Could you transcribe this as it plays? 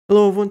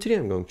Hello everyone, today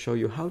I'm going to show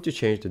you how to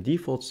change the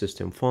default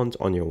system font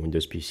on your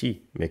Windows PC.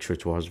 Make sure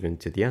to watch the video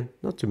to the end,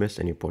 not to miss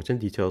any important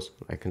details,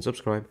 like and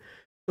subscribe.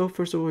 So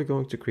first of all, we're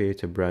going to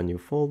create a brand new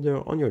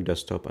folder on your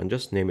desktop and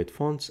just name it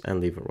fonts and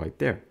leave it right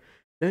there.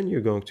 Then you're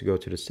going to go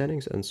to the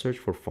settings and search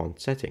for font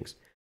settings.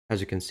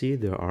 As you can see,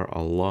 there are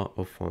a lot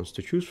of fonts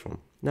to choose from.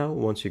 Now,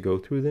 once you go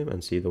through them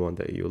and see the one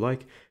that you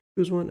like,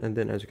 choose one, and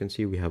then as you can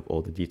see, we have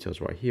all the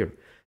details right here.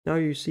 Now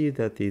you see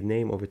that the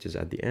name of it is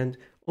at the end.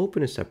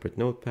 Open a separate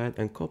notepad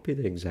and copy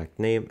the exact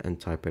name and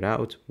type it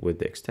out with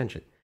the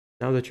extension.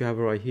 Now that you have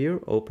it right here,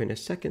 open a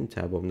second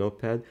tab of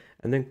Notepad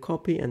and then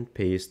copy and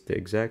paste the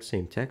exact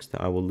same text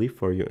that I will leave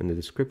for you in the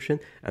description,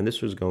 and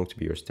this was going to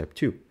be your step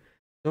 2.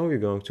 So you're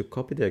going to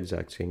copy the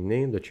exact same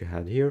name that you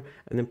had here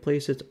and then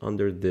place it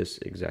under this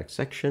exact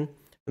section,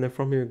 and then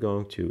from here you're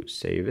going to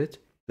save it.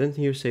 Then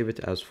here save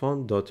it as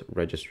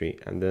font.registry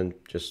and then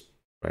just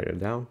write it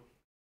down.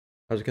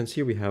 As you can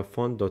see, we have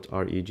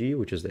font.reg,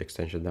 which is the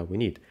extension that we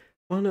need.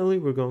 Finally,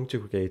 we're going to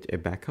create a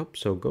backup,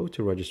 so go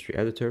to Registry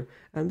Editor,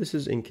 and this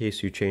is in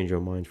case you change your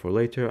mind for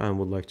later and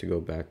would like to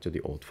go back to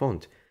the old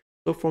font.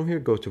 So from here,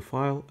 go to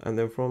File, and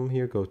then from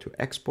here, go to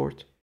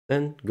Export,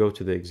 then go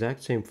to the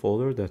exact same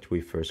folder that we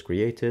first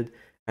created,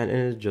 and in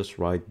it just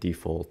write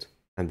default,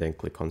 and then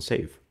click on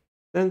Save.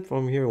 Then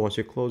from here, once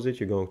you close it,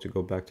 you're going to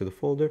go back to the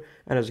folder,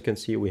 and as you can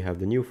see, we have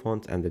the new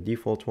font and the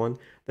default one.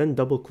 Then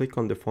double click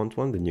on the font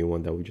one, the new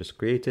one that we just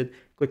created,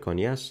 click on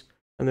yes,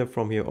 and then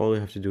from here, all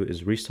you have to do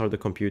is restart the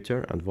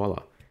computer, and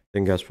voila.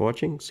 Thank you guys for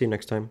watching. See you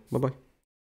next time. Bye bye.